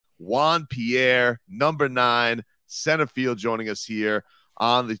Juan Pierre, number 9, center field, joining us here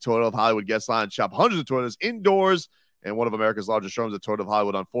on the Toyota of Hollywood guest line. Shop hundreds of Toyotas indoors and one of America's largest showrooms at Toyota of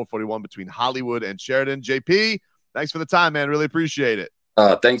Hollywood on 441 between Hollywood and Sheridan. JP, thanks for the time, man. Really appreciate it.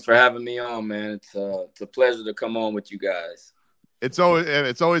 Thanks for having me on, man. It's a pleasure to come on with you guys. It's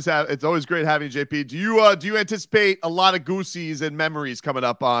always great having you, JP. Do you anticipate a lot of goosies and memories coming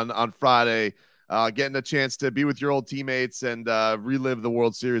up on Friday, getting a chance to be with your old teammates and relive the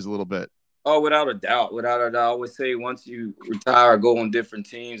World Series a little bit? Oh, without a doubt. I always say once you retire, go on different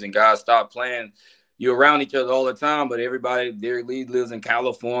teams and guys stop playing, you're around each other all the time, but everybody, their lead lives in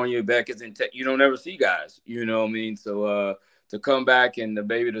California, Beck is in you don't ever see guys, you know what I mean? So to come back and the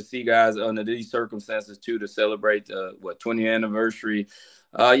baby to see guys under these circumstances too, to celebrate the 20th anniversary.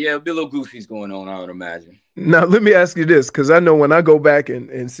 It'll be a little goofies going on, I would imagine. Now, let me ask you this, because I know when I go back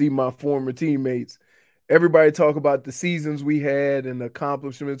and see my former teammates, everybody talk about the seasons we had and the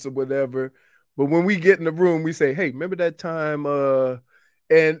accomplishments or whatever. But when we get in the room, we say, hey, remember that time?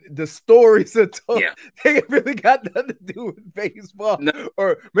 And the stories are told, they really got nothing to do with baseball. No.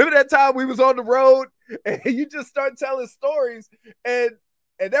 Or remember that time we was on the road and you just start telling stories and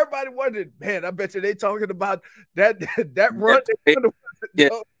everybody wondered, man, I bet you they talking about that run. Yeah.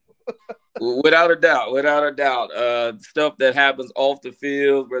 Without a doubt. Stuff that happens off the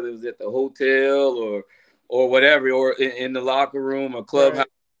field, whether it's at the hotel or whatever, or in the locker room or clubhouse,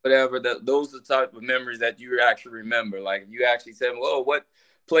 whatever. Those are the type of memories that you actually remember. Like you actually said, "Whoa, what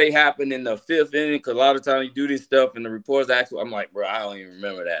play happened in the 5th inning?" Because a lot of times you do this stuff and the reports actually, I'm like, bro, I don't even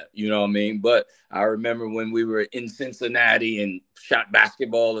remember that. You know what I mean? But I remember when we were in Cincinnati and shot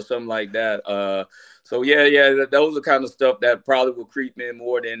basketball or something like that. So those are kind of stuff that probably will creep in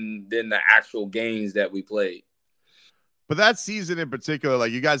more than the actual games that we played. But that season in particular,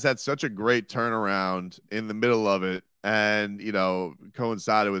 like you guys had such a great turnaround in the middle of it, and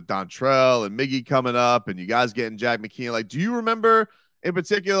coincided with Dontrell and Miggy coming up, and you guys getting Jack McKeon. Like, do you remember in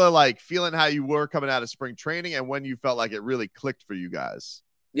particular, like feeling how you were coming out of spring training and when you felt like it really clicked for you guys?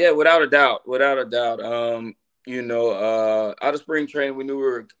 Yeah, without a doubt. Out of spring training, we knew we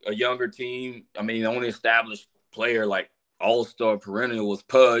were a younger team. I mean, the only established player like all-star perennial was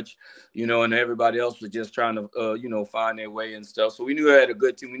Pudge, and everybody else was just trying to, find their way and stuff. So we knew we had a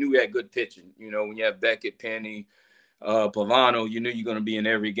good team. We knew we had good pitching. When you have Beckett, Penny, Pavano, you knew you're going to be in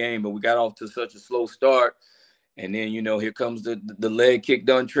every game. But we got off to such a slow start. And then, here comes the leg kick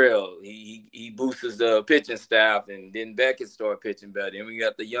Dontrell. He boosts the pitching staff, and then Beckett started pitching better. Then we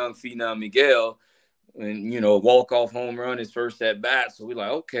got the young phenom Miguel, and, walk-off home run his first at-bat. So we're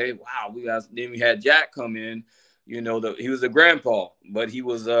like, okay, wow. Then we had Jack come in. He was a grandpa, but he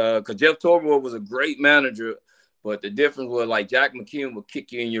was because Jeff Torborg was a great manager, but the difference was like Jack McKeon would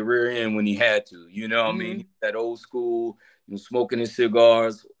kick you in your rear end when he had to. You know what I mean? That old school, smoking his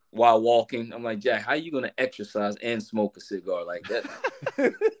cigars while walking. I'm like, Jack, how you gonna exercise and smoke a cigar like that?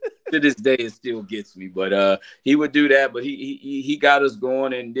 To this day, it still gets me. But he would do that. But he got us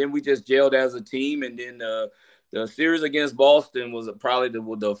going, and then we just gelled as a team, and then. The series against Boston was probably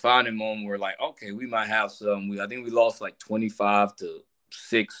the defining moment where, like, okay, we might have some. I think we lost like 25-6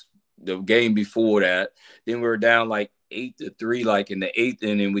 the game before that. Then we were down like 8-3, like in the 8th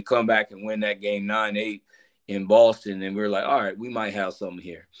inning. We come back and win that game 9-8 in Boston, and we were like, all right, we might have something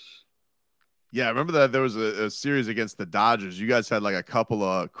here. Yeah, I remember that there was a series against the Dodgers. You guys had like a couple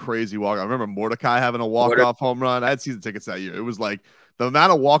of crazy walk. I remember Mordecai having a walk-off home run. I had season tickets that year. It was like the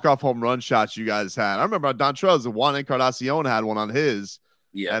amount of walk-off home run shots you guys had. I remember Dontrell's Juan Encarnacion had one on his.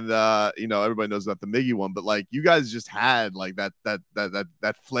 Yeah. And everybody knows about the Miggy one, but like you guys just had like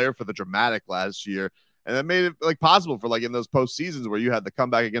that flair for the dramatic last year. And that made it like possible for like in those postseasons where you had the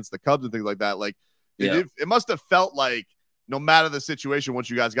comeback against the Cubs and things like that. Like it must have felt like no matter the situation, once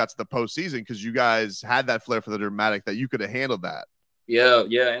you guys got to the postseason, because you guys had that flair for the dramatic, that you could have handled that. Yeah.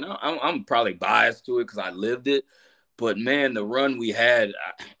 And I'm probably biased to it because I lived it. But, man, the run we had,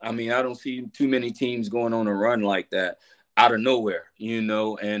 I mean, I don't see too many teams going on a run like that out of nowhere,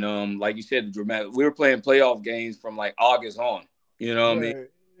 And like you said, the dramatic. We were playing playoff games from, like, August on, what I mean?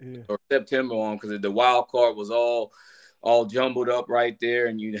 Yeah. Or September on, because the wild card was all jumbled up right there.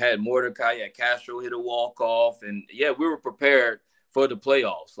 And you had Mordecai, you had Castro hit a walk-off. And, yeah, we were prepared for the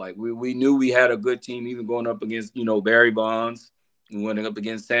playoffs. Like, we knew we had a good team even going up against, Barry Bonds. We went up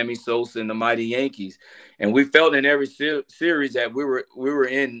against Sammy Sosa and the mighty Yankees, and we felt in every series that we were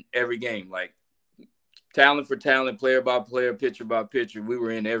in every game, like talent for talent, player by player, pitcher by pitcher. We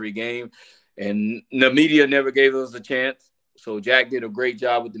were in every game, and the media never gave us a chance. So Jack did a great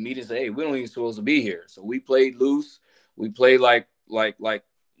job with the media. Say, hey, we don't even supposed to be here. So we played loose. We played like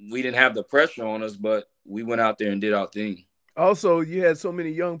we didn't have the pressure on us, but we went out there and did our thing. Also, you had so many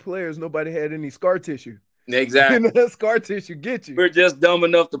young players, nobody had any scar tissue. Exactly. That scar tissue get you. We're just dumb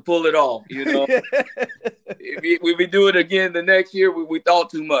enough to pull it off, you know. Yeah. If we do it again the next year, we thought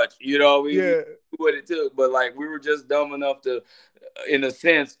too much, you know. We Yeah. what it took, but like we were just dumb enough to, in a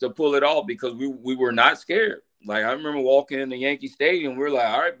sense, to pull it off because we were not scared. Like I remember walking in the Yankee Stadium, we are like,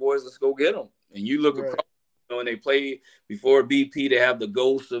 all right, boys, let's go get them. And you look Right. across, you know, and they play before BP. They have the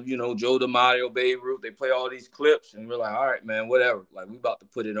ghosts of, you know, Joe DiMaggio, Babe Ruth. They play all these clips, and we're like, all right, man, whatever. Like we about to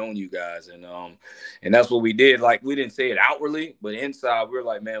put it on you guys, and that's what we did. Like we didn't say it outwardly, but inside we're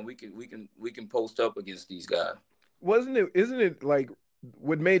like, man, we can post up against these guys. Isn't it like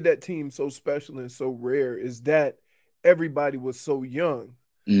what made that team so special and so rare is that everybody was so young.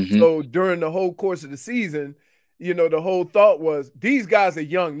 Mm-hmm. So during the whole course of the season, you know, the whole thought was these guys are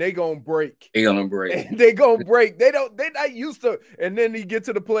young, they gonna break. They gonna break. And they gonna break. They're not used to. And then you get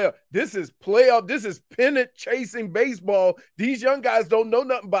to the playoff. This is playoff. This is pennant chasing baseball. These young guys don't know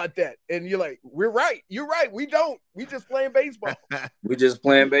nothing about that. And you're like, we're right. You're right. We don't. We just playing baseball. We just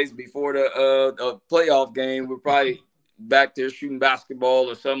playing base before the playoff game. We're probably back there shooting basketball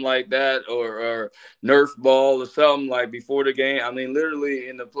or something like that, or Nerf ball or something like before the game. I mean, literally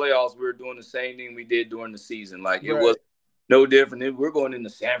in the playoffs, we were doing the same thing we did during the season. Like it was no different. We're going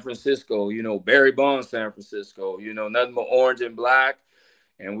into San Francisco, you know, Barry Bonds, San Francisco, you know, nothing but orange and black.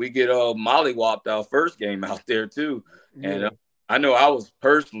 And we get mollywopped our first game out there too. Yeah. And I know I was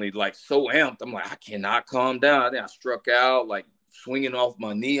personally like so amped. I'm like, I cannot calm down. I think I struck out, like swinging off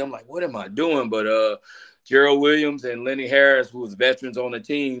my knee. I'm like, what am I doing? But Gerald Williams and Lenny Harris, who was veterans on the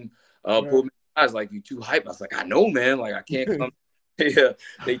team, pulled me. I was like, you too hype. I was like, I know, man. Like, I can't come. Yeah,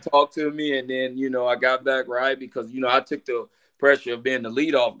 they talked to me, and then, you know, I got back right because, you know, I took the pressure of being the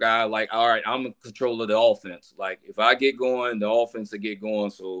leadoff guy. Like, all right, I'm in control of the offense. Like, if I get going, the offense will get going.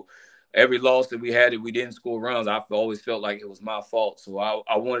 So every loss that we had, if we didn't score runs, I always felt like it was my fault. So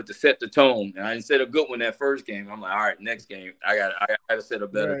I wanted to set the tone, and I didn't set a good one that first game. I'm like, all right, next game, I got to set a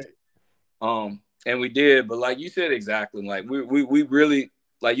better tone. And we did, but like you said, exactly. Like we really,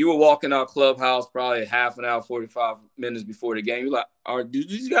 like you were walking out clubhouse probably half an hour, 45 minutes before the game. You're like, do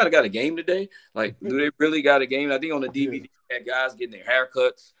these guys got a game today? Like, do they really got a game? I think on the DVD, had guys getting their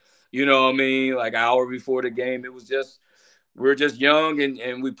haircuts, you know what I mean? Like an hour before the game. It was just, we're just young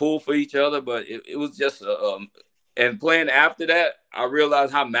and we pulled for each other, but it was just, and playing after that, I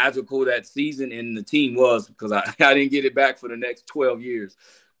realized how magical that season and the team was because I didn't get it back for the next 12 years.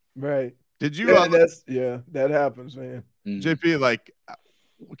 Right. Did you? That happens, man. JP, like,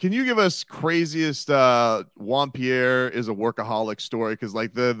 can you give us craziest Juan Pierre is a workaholic story? Because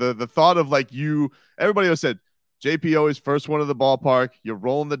like the thought of like everybody else said JP always first one to the ballpark. You're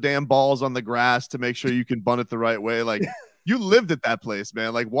rolling the damn balls on the grass to make sure you can bunt it the right way. Like you lived at that place,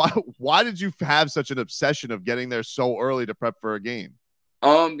 man. Like why did you have such an obsession of getting there so early to prep for a game?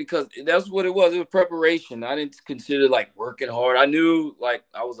 Because that's what it was. It was preparation. I didn't consider like working hard. I knew like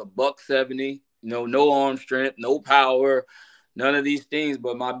I was a $170, you know, no arm strength, no power, none of these things.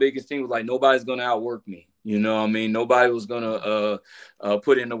 But my biggest thing was like, nobody's going to outwork me. You know what I mean? Nobody was going to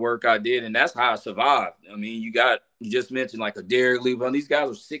put in the work I did. And that's how I survived. I mean, you just mentioned like a Derek Lee. These guys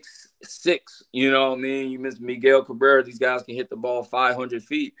are 6'6", you know what I mean? You mentioned Miguel Cabrera. These guys can hit the ball 500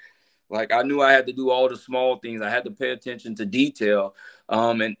 feet. Like I knew I had to do all the small things. I had to pay attention to detail.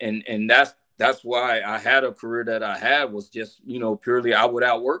 And that's why I had a career that I had was just, you know, purely I would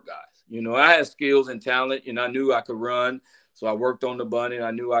outwork guys. You know, I had skills and talent and I knew I could run. So I worked on the bunting.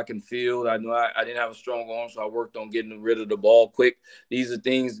 I knew I can field. I knew I didn't have a strong arm. So I worked on getting rid of the ball quick. These are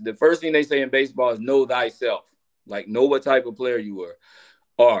things, the first thing they say in baseball is know thyself. Like know what type of player you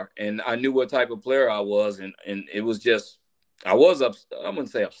are. And I knew what type of player I was. And it was just, I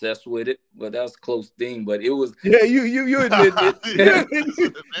wouldn't say obsessed with it, but that's a close thing. But it was. Yeah, you admit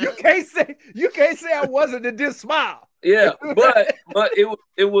it. You can't say I wasn't and just smile. Yeah, but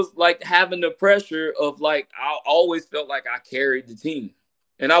it was like having the pressure of like I always felt like I carried the team,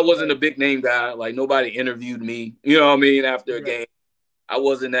 and I wasn't a big name guy. Like nobody interviewed me, you know what I mean? After a game, I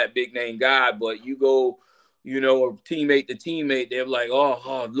wasn't that big name guy. But you go. You know, a teammate to teammate, they're like,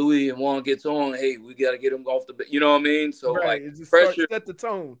 oh, Louis and Juan gets on. Hey, we got to get him off the – you know what I mean? So, like, pressure – set the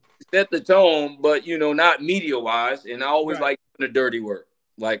tone. Set the tone, but, you know, not media-wise. And I always like doing the dirty work.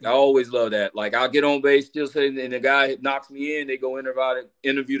 Like, I always love that. Like, I'll get on base, still sitting, and the guy knocks me in. They go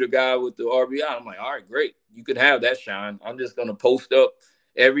interview the guy with the RBI. I'm like, all right, great. You can have that shine. I'm just going to post up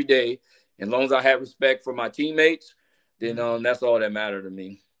every day. As long as I have respect for my teammates, then that's all that matters to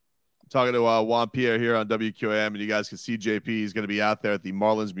me. Talking to Juan Pierre here on WQAM, and you guys can see JP. He's going to be out there at the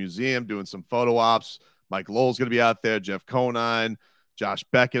Marlins Museum doing some photo ops. Mike Lowell's going to be out there, Jeff Conine, Josh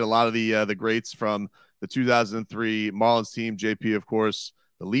Beckett, a lot of the greats from the 2003 Marlins team. JP, of course,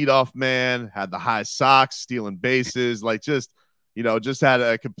 the leadoff man, had the high socks, stealing bases, like just had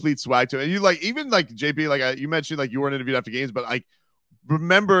a complete swag to it. And you like, even like JP, like you mentioned, like you weren't interviewed after games, but like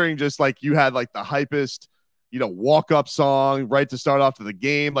remembering just like you had like the hypest, walk up song right to start off to the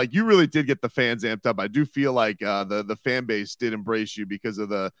game. Like you really did get the fans amped up. I do feel like the fan base did embrace you because of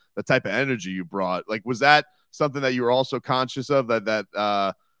the type of energy you brought. Like, was that something that you were also conscious of, that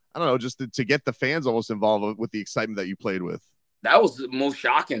I don't know, just to get the fans almost involved with the excitement that you played with? That was the most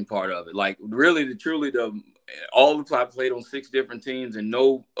shocking part of it. Like, really, truly, all the I played on 6 different teams, and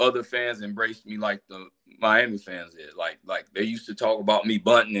no other fans embraced me like the Miami fans did. Like they used to talk about me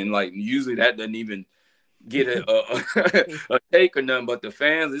bunting, and like usually that doesn't even get a take or nothing. But the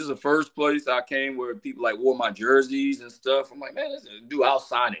fans, this is the first place I came where people like wore my jerseys and stuff. I'm like, man, dude, I'll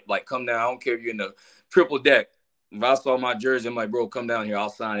sign it. Like, come down. I don't care if you're in the triple deck. If I saw my jersey, I'm like, bro, come down here. I'll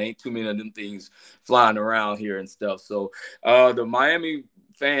sign it. Ain't too many of them things flying around here and stuff. So the Miami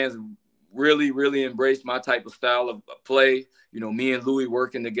fans really, really embraced my type of style of play. Me and Louis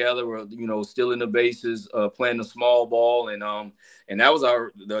working together, we're, stealing the bases, playing the small ball. And that was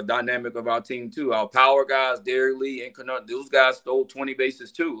the dynamic of our team too. Our power guys, Derek Lee and Canard, those guys stole 20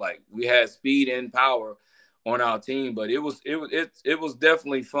 bases too. Like, we had speed and power on our team, but it was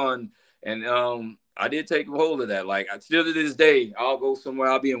definitely fun. And I did take hold of that. Like, still to this day, I'll go somewhere,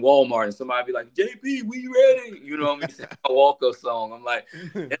 I'll be in Walmart, and somebody be like, JP, we ready? You know what I mean? A walk-up song. I'm like,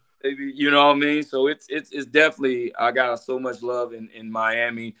 yeah, baby, you know what I mean? So it's definitely, I got so much love in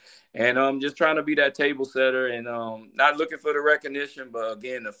Miami. And I'm just trying to be that table setter, and not looking for the recognition. But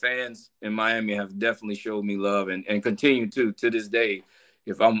again, the fans in Miami have definitely showed me love and continue to this day.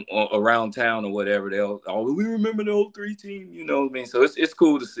 If I'm around town or whatever, we remember the 03 team, you know what I mean? So it's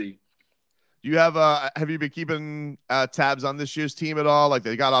cool to see. You have you been keeping tabs on this year's team at all? Like,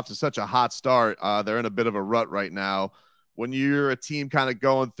 they got off to such a hot start. They're in a bit of a rut right now. When you're a team kind of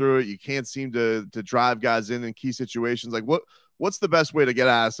going through it, you can't seem to drive guys in key situations. Like, what's the best way to get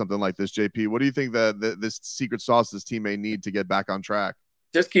out of something like this, JP? What do you think this secret sauce this team may need to get back on track?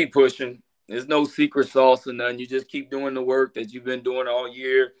 Just keep pushing. There's no secret sauce or nothing. You just keep doing the work that you've been doing all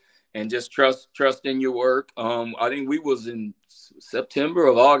year, and just trust in your work. I think we was in September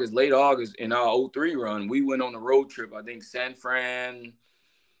or August, late August, in our 03 run. We went on a road trip, I think San Fran,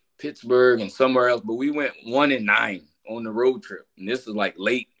 Pittsburgh, and somewhere else. But we went 1-9 on the road trip. And this is like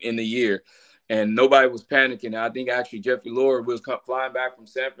late in the year. And nobody was panicking. I think actually Jeffery Loria was flying back from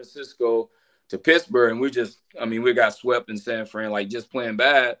San Francisco to Pittsburgh. And we got swept in San Fran, like just playing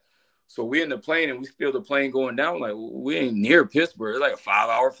bad. So we in the plane, and we feel the plane going down. Like, we ain't near Pittsburgh. It's like a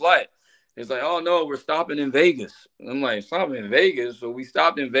 5-hour flight. It's like, oh, no, we're stopping in Vegas. I'm like, stopping in Vegas? So we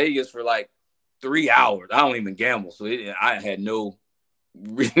stopped in Vegas for like 3 hours. I don't even gamble. So I had no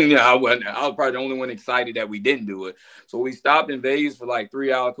I was probably the only one excited that we didn't do it. So we stopped in Vegas for like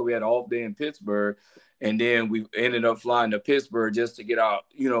 3 hours because we had an off day in Pittsburgh. And then we ended up flying to Pittsburgh just to get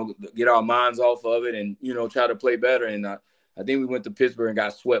our minds off of it and, try to play better. And I think we went to Pittsburgh and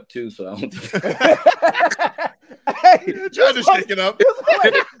got swept too. So I don't think hey, trying to shake it up.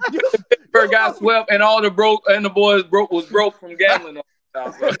 Pittsburgh got swept, and all the boys was broke from gambling.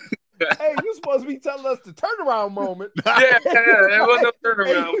 Hey, you supposed to be telling us the turnaround moment. Yeah, there was no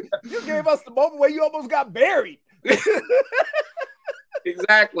turnaround. Hey, you gave us the moment where you almost got buried.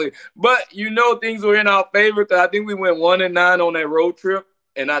 Exactly, but things were in our favor because I think we went 1-9 on that road trip.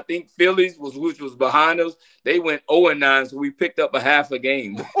 And I think Phillies, which was behind us, they went 0-9, so we picked up a half a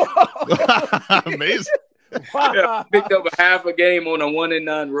game. Amazing. Wow. Yeah, picked up a half a game on a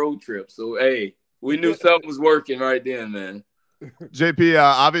 1-9 road trip. So, hey, we knew something was working right then, man. JP,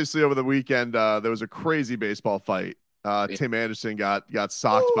 obviously over the weekend, there was a crazy baseball fight. Tim Anderson got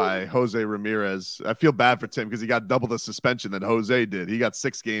socked by Jose Ramirez. I feel bad for Tim because he got double the suspension than Jose did. He got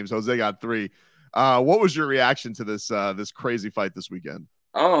 6 games. Jose got 3. What was your reaction to this crazy fight this weekend?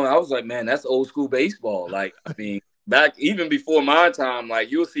 Oh, I was like, man, that's old school baseball. Like, back even before my time, like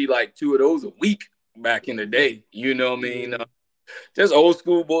you'll see like 2 of those a week back in the day. You know what I mean? Just old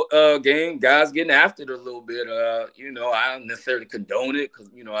school game, guys getting after it a little bit. I don't necessarily condone it because,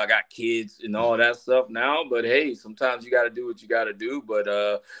 I got kids and all that stuff now. But, hey, sometimes you got to do what you got to do. But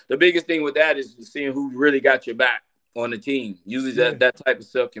the biggest thing with that is seeing who really got your back on the team. Usually that type of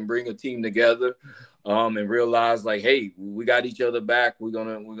stuff can bring a team together. And realize like, hey, we got each other back. We're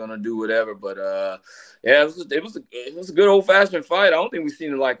gonna do whatever. But yeah, it was a good old fashioned fight. I don't think we've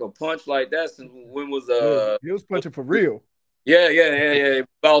seen like a punch like that since when was he was punching for real. Yeah.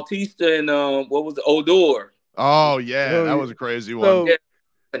 Bautista and what was the Odor? Oh yeah, that was a crazy one. So, yeah,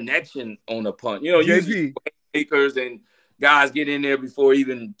 connection on the punch. Usually makers and guys get in there before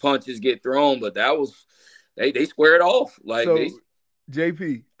even punches get thrown. But that was they squared off. Like so,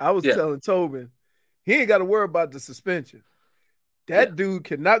 JP, I was telling Tobin, he ain't got to worry about the suspension. That dude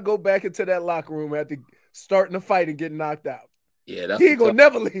cannot go back into that locker room after starting a fight and getting knocked out. Yeah, that's he ain't gonna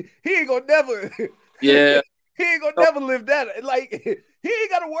never leave. He ain't gonna never. Yeah, he ain't gonna never live that. Like he ain't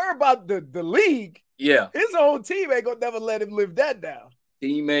got to worry about the league. Yeah, his own team ain't gonna never let him live that down.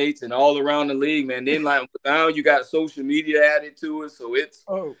 Teammates and all around the league, man. Then like now you got social media added to it, so it's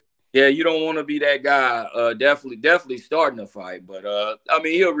yeah, you don't want to be that guy. Definitely starting a fight, but I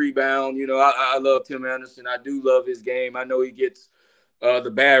mean he'll rebound. You know, I love Tim Anderson. I do love his game. I know he gets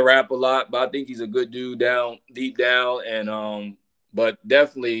the bad rap a lot, but I think he's a good dude deep down, and but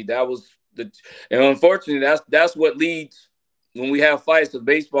definitely that was and unfortunately that's what leads when we have fights of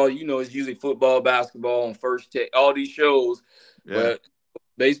baseball. You know, it's usually football, basketball, and first take all these shows, but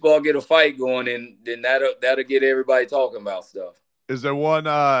baseball get a fight going, and then that'll get everybody talking about stuff. Is there one,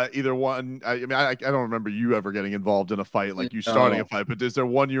 either one? I mean, I don't remember you ever getting involved in a fight, like you starting a fight, but is there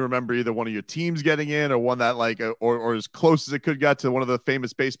one you remember either one of your teams getting in, or one that like, or as close as it could get to one of the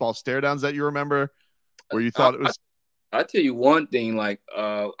famous baseball stare downs that you remember, where you thought it was? I tell you one thing, like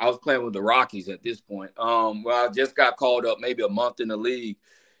I was playing with the Rockies at this point. Well, I just got called up maybe a month in the league,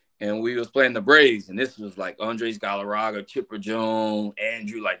 and we was playing the Braves, and this was like Andres Galarraga, Chipper Jones,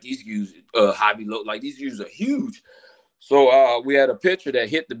 Andrew, like these dudes, Javi Lo, like these dudes are huge. So we had a pitcher that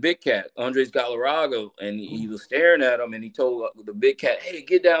hit the big cat, Andres Galarraga, and he was staring at him, and he told the big cat, "Hey,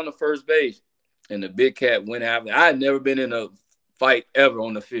 get down to first base." And the big cat went after. I had never been in a fight ever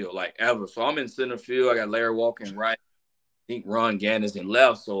on the field, like ever. So I'm in center field. I got Larry walking right. I think Ron Gannis in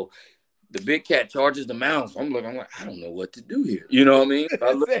left. So the big cat charges the mound. So I'm like, I don't know what to do here. You know what I mean?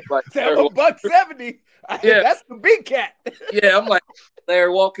 I look like $170. Yeah, that's the big cat. Yeah, I'm like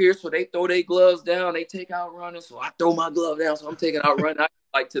Larry Walker here. So they throw their gloves down. They take out running. So I throw my glove down. So I'm taking out running. I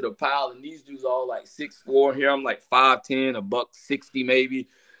like to the pile, and these dudes all like 6'4" here. I'm like 5'10", $160 maybe.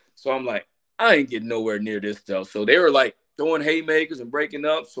 So I'm like, I ain't getting nowhere near this stuff. So they were like throwing haymakers and breaking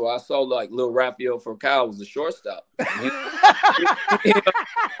up. So I saw like little Rafael Furcal was the shortstop.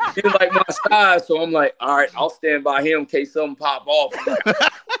 He like my size. So I'm like, all right, I'll stand by him in case something pop off.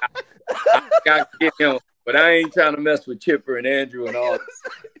 I got to get him. But I ain't trying to mess with Chipper and Andrew and all.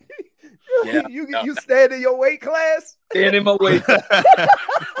 Yeah, you stand in your weight class? Stand in my weight class.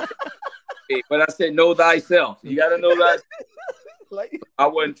 But I said, know thyself. You got to know thyself. I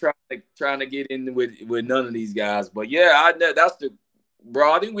wasn't trying to get in with none of these guys. But yeah, that's the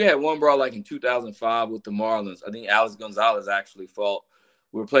bro. I think we had one bro like in 2005 with the Marlins. I think Alex Gonzalez actually fought.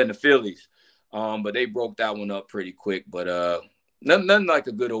 We were playing the Phillies, but they broke that one up pretty quick. But nothing like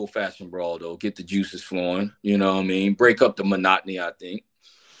a good old fashioned brawl though. Get the juices flowing. You know what I mean? Break up the monotony. I think.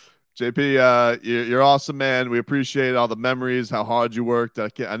 JP, you're awesome, man. We appreciate all the memories, how hard you worked. I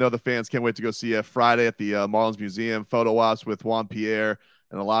know the fans can't wait to go see you Friday at the Marlins Museum, photo ops with Juan Pierre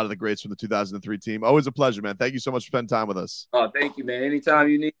and a lot of the greats from the 2003 team. Always a pleasure, man. Thank you so much for spending time with us. Oh, thank you, man. Anytime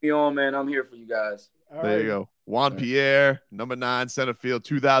you need me on, man, I'm here for you guys. There you go. Juan Pierre, number 9, center field,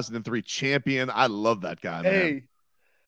 2003 champion. I love that guy, man. Hey,